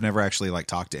curious. I've never actually like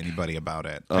talked to anybody about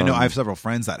it. I know I have several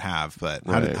friends that have, but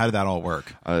how did that all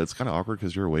work? It's kind of awkward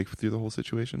because you're awake through the whole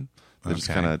situation. They just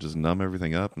kind of just numb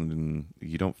everything up, and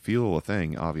you don't feel a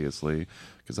thing, obviously,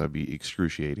 because that'd be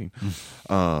excruciating.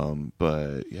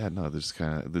 But there's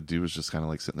the dude was just kind of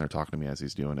like sitting there talking to me as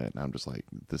he's doing it, and I'm just like,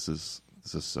 this is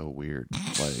so weird.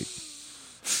 Like,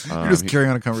 you're just carrying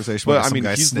on a conversation. But I mean,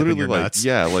 he's literally like,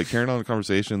 like carrying on a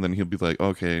conversation. Then he'll be like,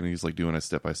 okay, and he's like doing a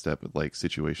step by step like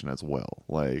situation as well,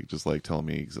 like just like telling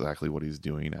me exactly what he's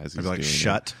doing as he's like, doing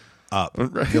shut. up.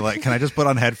 Right. You're like, can I just put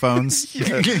on headphones?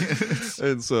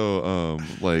 And so,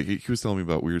 like, he was telling me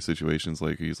about weird situations.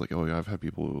 Like, he's like, oh, yeah, I've had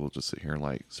people who will just sit here and,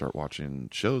 like, start watching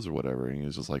shows or whatever. And he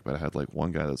was just like, but I had, like,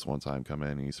 one guy this one time come in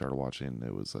and he started watching,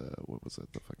 it was, what was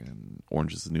it? The fucking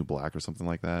Orange is the New Black or something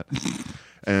like that.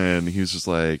 And he was just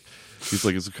like, he's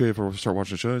like, it's okay if I start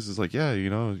watching shows. He's like, yeah, you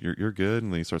know, you're good.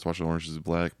 And then he starts watching Orange is the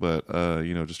Black. But,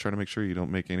 you know, just try to make sure you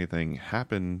don't make anything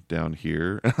happen down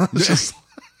here. And I was just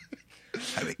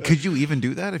I mean, could you even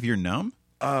do that if you're numb?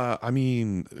 I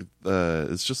mean,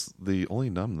 it's just the only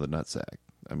numb the nutsack.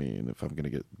 I mean, if I'm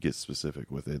going to get specific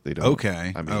with it, they don't.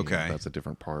 Okay. I mean, that's a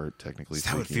different part, technically.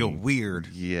 That would feel weird.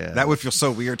 Yeah. That would feel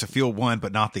so weird to feel one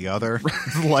but not the other.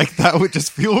 Like, that would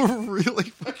just feel really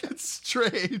fucking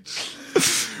strange.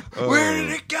 Where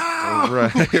did it go?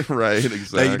 Right,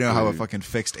 exactly. Now you know how a fucking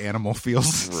fixed animal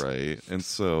feels. Right. And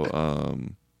so,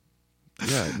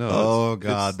 yeah, no. Oh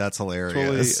God, that's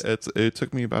hilarious. Totally, it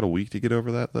took me about a week to get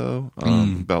over that, though.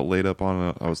 I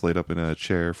was laid up in a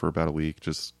chair for about a week,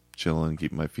 just chilling,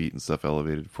 keeping my feet and stuff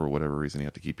elevated. For whatever reason, you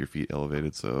have to keep your feet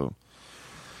elevated. So,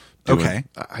 okay.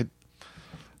 I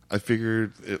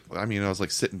figured. I mean, I was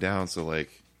like sitting down, so like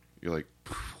you're like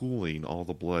pooling all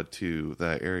the blood to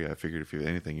that area. I figured if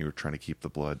anything, you were trying to keep the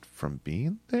blood from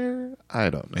being there.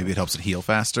 I don't know. Maybe it helps it heal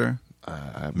faster.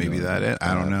 Maybe that it.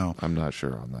 I don't know. I'm not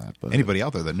sure on that. But anybody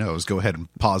out there that knows, go ahead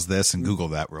and pause this and Google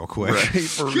that real quick. Right,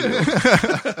 for real.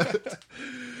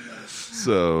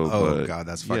 So, God,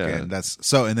 that's fucking that's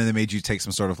so. And then they made you take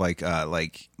some sort of like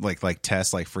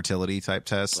tests, like fertility type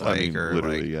tests, I mean, or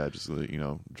literally, just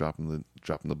dropping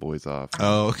the boys off.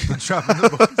 Oh, okay. Dropping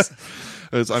the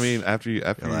boys. I mean, after you,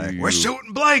 we're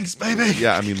shooting blanks, baby.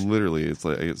 Yeah, I mean, literally, it's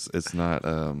like it's not.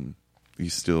 You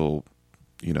still,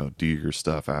 do your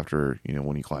stuff after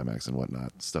when you climax and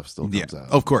whatnot. Stuff still comes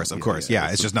out. Of course. Yeah,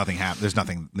 it's just nothing there's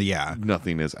nothing. Yeah,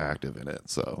 nothing is active in it.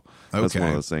 So that's one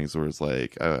of those things where it's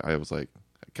like I was like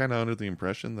kind of under the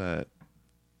impression that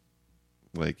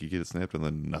like you get it snipped and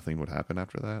then nothing would happen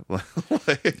after that.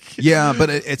 Yeah, but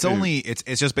it's only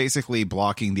it's just basically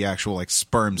blocking the actual like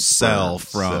sperm cell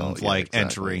from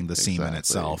entering the semen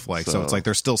itself. Like so it's like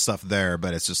there's still stuff there,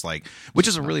 but it's just like, which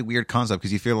is a really weird concept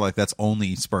because you feel like that's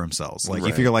only sperm cells. Like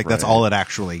you feel like that's all it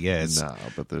actually is. No,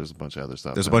 but there's a bunch of other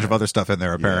stuff. There's a bunch of other stuff in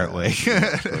there apparently,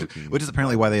 which is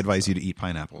apparently why they advise you to eat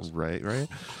pineapples. Right.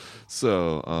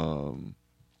 So,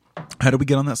 how did we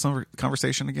get on that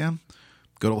conversation again?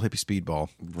 Good old hippie speedball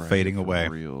fading away.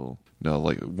 Real. No,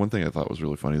 like one thing I thought was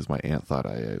really funny is my aunt thought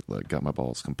I got my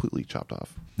balls completely chopped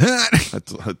off. I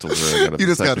told her I got a you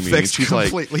just got fixed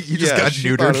completely. You just got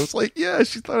neutered. I was like,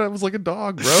 she thought I was like a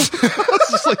dog, bro. I was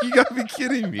just like, you gotta be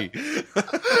kidding me.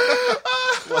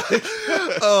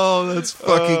 Oh, that's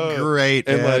fucking great.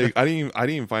 And man. like, I didn't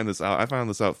even find this out. I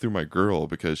found this out through my girl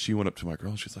because she went up to my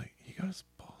girl and she's like, "You got his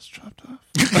balls chopped off."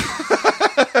 He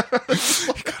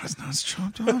got his nuts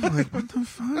chopped off. Like, what the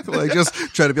fuck? Like, just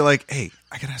try to be like, hey,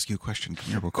 I gotta ask you a question.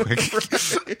 Come here real quick.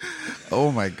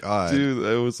 Oh my God, dude,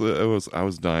 I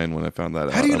was dying when I found that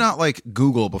out. How do you not like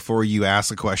Google before you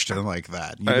ask a question like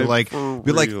that? You'd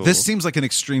be like, this seems like an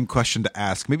extreme question to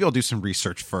ask. Maybe I'll do some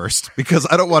research first because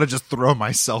I don't want to just throw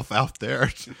myself out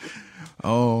there.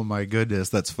 Oh my goodness,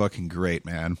 that's fucking great,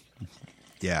 man.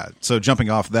 Yeah. So jumping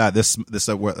off that, this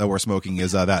that we're smoking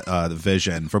is the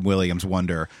Vision from Williams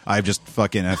Wonder. I've just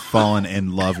fucking fallen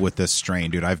in love with this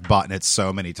strain, dude. I've bought it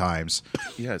so many times.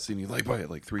 Yeah, I've seen you buy it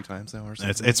like 3 times now or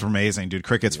something. It's amazing, dude.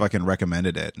 Cricket's fucking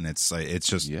recommended it, and it's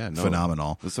just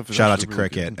phenomenal. Shout out to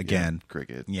Cricket again. Yeah,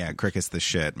 Cricket. Yeah, Cricket's the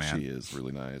shit, man. She is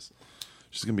really nice.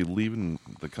 She's gonna be leaving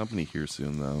the company here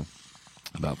soon, though.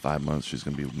 About 5 months, she's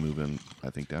going to be moving, I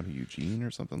think, down to Eugene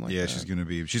or something like that. Yeah, she's going to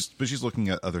be. She's looking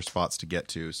at other spots to get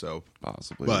to. So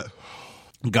possibly, but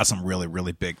got some really,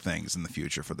 really big things in the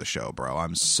future for the show, bro.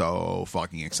 I'm so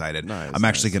fucking excited. I'm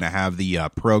actually going to have the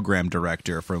program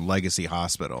director for Legacy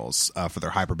Hospitals for their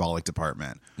hyperbolic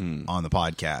department on the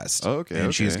podcast.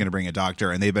 And she's going to bring a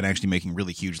doctor, and they've been actually making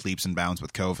really huge leaps and bounds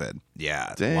with COVID.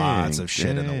 Yeah, lots of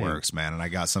shit in the works, man. And I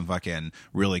got some fucking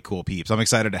really cool peeps. I'm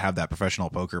excited to have that professional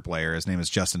poker player. His name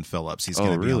is Justin Phillips. He's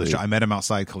going to be on the show. I met him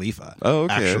outside Kaleafa. Oh,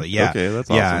 okay. Actually, yeah. Okay,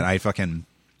 that's awesome. Yeah, and I fucking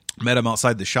met him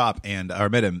outside the shop or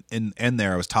met him in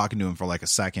there. I was talking to him for like a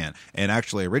second, and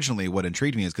actually originally what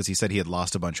intrigued me is because he said he had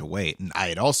lost a bunch of weight, and I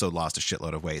had also lost a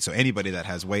shitload of weight. So anybody that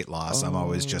has weight loss, I'm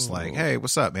always just like, hey,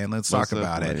 what's up, man? Let's talk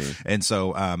about it. And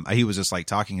so he was just like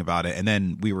talking about it, and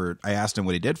then I asked him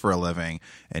what he did for a living,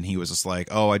 and he was just like,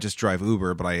 oh, I just drive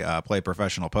Uber, but I play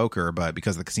professional poker, but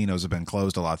because the casinos have been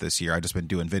closed a lot this year, I've just been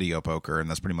doing video poker, and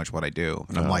that's pretty much what I do.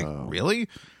 And I'm like, really?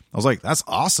 I was like, that's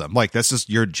awesome. Like, that's just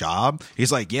your job.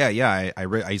 He's like, yeah.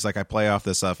 He's like, I play off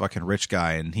this fucking rich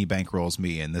guy and he bankrolls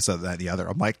me and this, that, the other.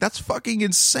 I'm like, that's fucking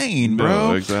insane, bro.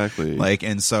 No, exactly. Like,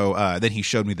 and so then he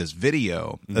showed me this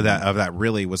video that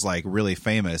really was like really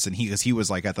famous. And he was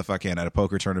like at a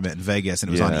poker tournament in Vegas and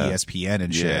it was on ESPN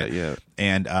and shit. Yeah.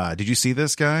 And did you see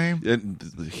this guy?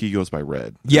 He goes by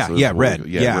Red. Yeah, so Red.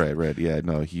 Red. Yeah,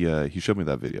 no, he showed me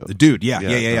that video. The dude,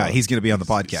 yeah. He's going to be on the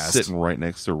podcast. Sitting right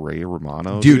next to Ray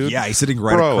Romano. Dude, yeah, he's sitting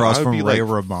right across from Ray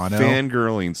Romano.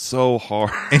 Fangirling so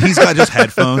hard. And he's got just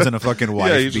headphones and a fucking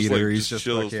wife beater. He's just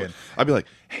fucking... I'd be like,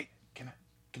 hey,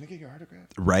 can I get your autograph?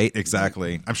 Right,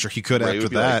 exactly. I'm sure he could after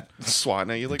that. Like,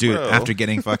 swatting at you like, dude, bro. after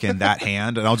getting fucking that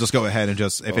hand, and I'll just go ahead and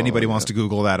just, if anybody wants to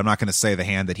Google that, I'm not going to say the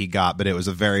hand that he got, but it was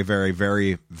a very, very,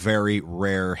 very, very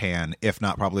rare hand, if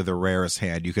not probably the rarest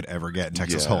hand you could ever get in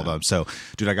Texas Hold'em. So,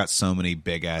 dude, I got so many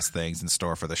big-ass things in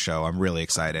store for the show. I'm really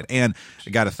excited. And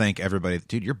I got to thank everybody.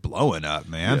 Dude, you're blowing up,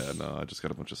 man. Yeah, no, I just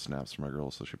got a bunch of snaps from my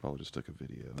girl, so she probably just took a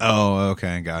video. Oh,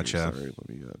 okay, gotcha. Sorry, let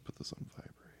me put this on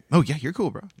vibrate. Oh, yeah, you're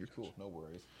cool, bro. You're cool. No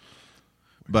worries.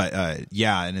 But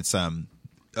yeah, and it's I'm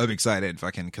excited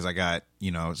fucking because I got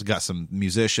got some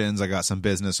musicians, I got some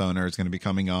business owners going to be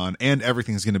coming on, and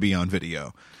everything's going to be on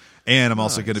video. And I'm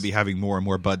also going to be having more and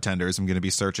more Budtenders. I'm going to be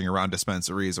searching around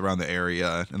dispensaries around the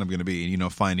area, and I'm going to be,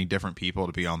 finding different people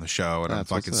to be on the show. And I'm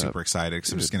fucking super excited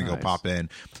because I'm just going to go pop in,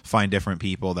 find different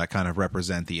people that kind of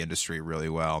represent the industry really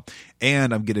well.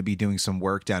 And I'm going to be doing some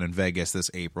work down in Vegas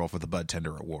this April for the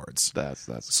Budtender Awards. That's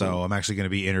so cool. I'm actually going to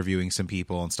be interviewing some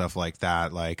people and stuff like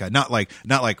that. Like not like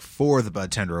for the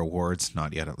Budtender Awards,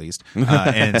 not yet at least.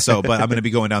 And so, but I'm going to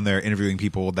be going down there interviewing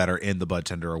people that are in the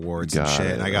Budtender Awards and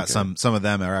shit. And I got some of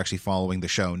them are actually following the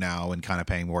show now and kind of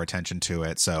paying more attention to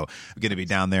it. So I'm going to be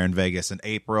down there in Vegas in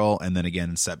April and then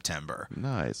again in September.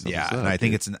 Nice. Yeah, and I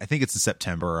think it's in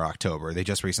September or October. They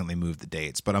just recently moved the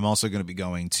dates, but I'm also going to be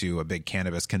going to a big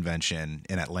cannabis convention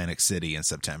in Atlantic City in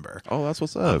September. Oh, that's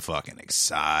what's up. I'm fucking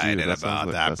excited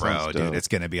about that, bro. Dude, it's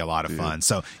going to be a lot of fun.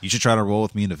 So you should try to roll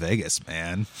with me into Vegas,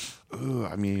 man. Ooh,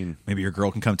 I mean, maybe your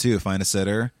girl can come too. Find a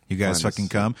sitter. You guys fucking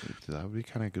come. That would be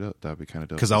kind of good. That would be kind of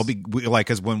dope. Because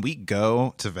because when we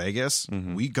go to Vegas,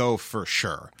 we go for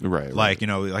sure. Right. Like,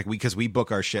 because we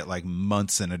book our shit like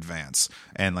months in advance,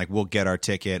 and like we'll get our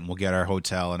ticket and we'll get our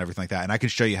hotel and everything like that. And I can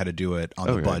show you how to do it on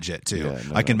the budget too.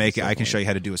 Yeah, I can show you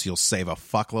how to do it so you'll save a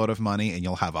fuckload of money and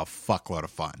you'll have a fuckload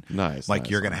of fun. Nice. Like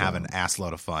you're gonna have an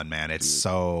assload of fun, man. It's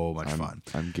so much fun.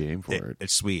 I'm game for it.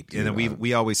 It's sweet. And then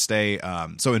we always stay.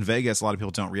 So in Vegas, a lot of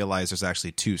people don't realize there's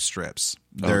actually two strips.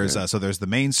 There's so there's the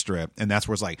main strip, and that's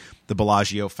where it's like the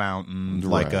Bellagio fountain,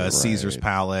 like Caesar's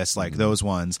Palace, like those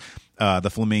ones, the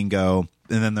Flamingo,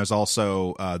 and then there's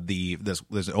also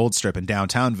there's an old strip in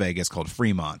downtown Vegas called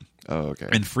Fremont. Oh, okay.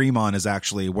 And Fremont is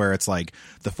actually where it's like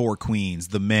the Four Queens,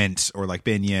 the Mint, or like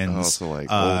Binion's, so like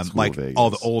old school like Vegas. all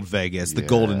the old Vegas, the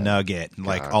Golden Nugget,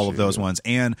 like all of those ones.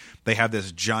 And they have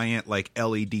this giant like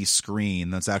LED screen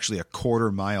that's actually a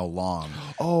 1/4 mile long.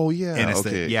 Oh yeah, and it's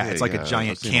it's like a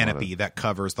giant canopy that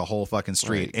covers the whole fucking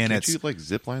street. And can't you like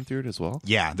zip line through it as well?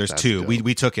 Yeah, there's two. Dope.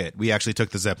 We took it. We actually took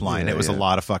the zip line. It was a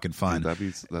lot of fucking fun.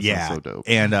 Dude, that sounds so dope.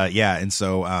 And and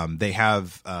so they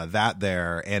have that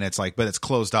there, and it's like, but it's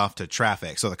closed off to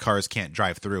traffic, so the cars can't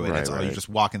drive through it. You just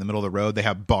walk in the middle of the road. They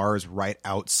have bars right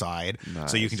outside,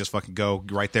 so you can just fucking go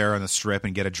right there on the strip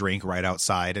and get a drink right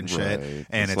outside and shit.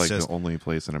 And it's like just the only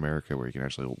place in America where you can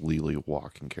actually legally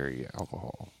walk and carry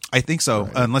alcohol. I think so,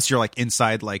 unless you're like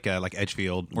inside like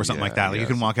Edgefield or something like that. Like you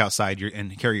can walk outside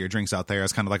and carry your drinks out there.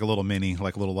 It's kind of like a little mini,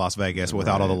 like a little Las Vegas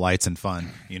without all the lights and fun,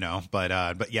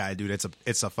 But yeah, dude,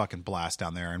 it's a fucking blast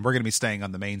down there, and we're gonna be staying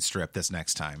on the main strip this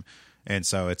next time. And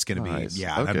so it's going to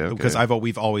be, because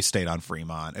we've always stayed on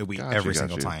Fremont. Every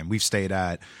single time we've stayed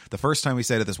at, the first time we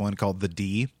stayed at this one called the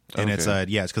D, and it's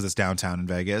because it's downtown in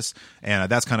Vegas, and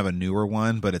that's kind of a newer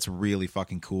one, but it's really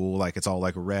fucking cool. Like it's all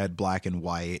like red, black, and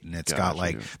white, and it's got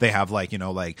like they have like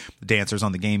like dancers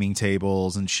on the gaming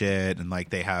tables and shit, and like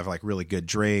they have like really good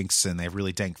drinks, and they have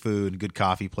really dank food and good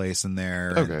coffee place in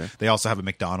there. Okay. They also have a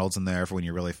McDonald's in there for when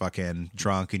you're really fucking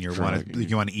drunk and you want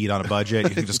to eat on a budget.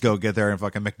 You can just go get there and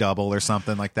fucking McDouble or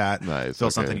something like that. Nice. Feel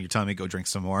something in your tummy, go drink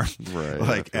some more.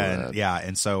 Right.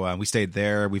 And so we stayed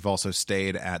there. We've also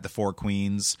stayed at the Four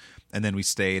Queens, and then we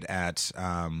stayed at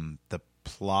the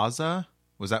Plaza.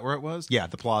 Was that where it was? Yeah,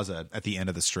 the Plaza at the end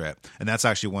of the strip, and that's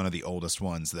actually one of the oldest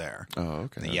ones there. Oh,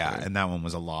 okay. Yeah, and that one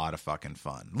was a lot of fucking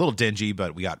fun. A little dingy,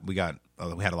 but we had a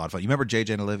lot of fun. You remember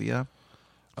JJ and Olivia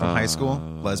from high school,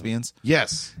 lesbians?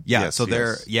 Yes. Yeah. Yes, so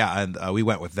they're and we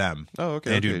went with them. Oh,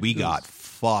 okay. And dude, we got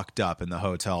fucked up in the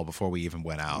hotel before we even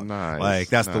went out. Nice, like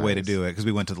that's the way to do it, because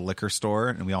we went to the liquor store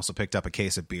and we also picked up a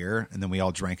case of beer, and then we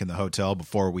all drank in the hotel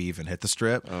before we even hit the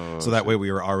strip. So that way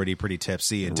we were already pretty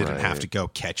tipsy and didn't have to go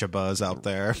catch a buzz out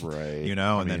there. Right. You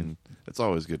know, I mean, then it's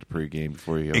always good to pregame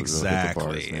before you go exactly,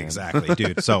 to hit the bars, man. exactly,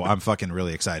 dude. So I'm fucking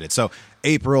really excited. So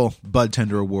April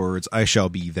Budtender Awards, I shall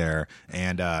be there,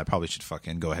 and I probably should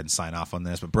fucking go ahead and sign off on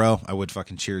this. But bro, I would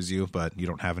fucking cheers you, but you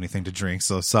don't have anything to drink,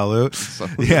 so salute.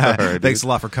 Yeah, right, thanks a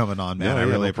lot for coming on, man. I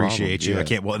really appreciate you. I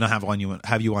can't wait to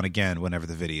have you on again whenever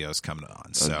the video's coming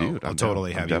on. So dude, I'll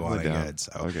totally have you on again.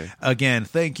 So okay. Again,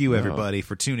 thank you everybody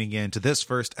for tuning in to this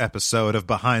first episode of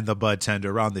Behind the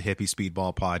Budtender on the Hippie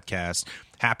Speedball Podcast.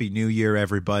 Happy New Year,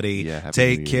 everybody.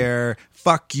 Take care.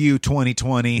 Fuck you,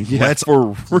 2020. Yeah, let's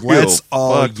for real. Let's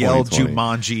all Fuck yell 2020.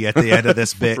 Jumanji at the end of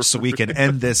this bitch so we can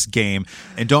end this game.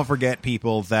 And don't forget,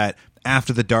 people, that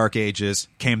after the Dark Ages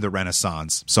came the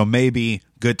Renaissance. So maybe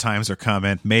good times are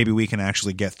coming. Maybe we can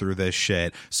actually get through this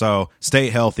shit. So stay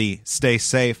healthy, stay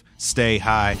safe, stay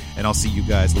high, and I'll see you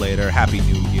guys later. Happy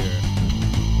New Year.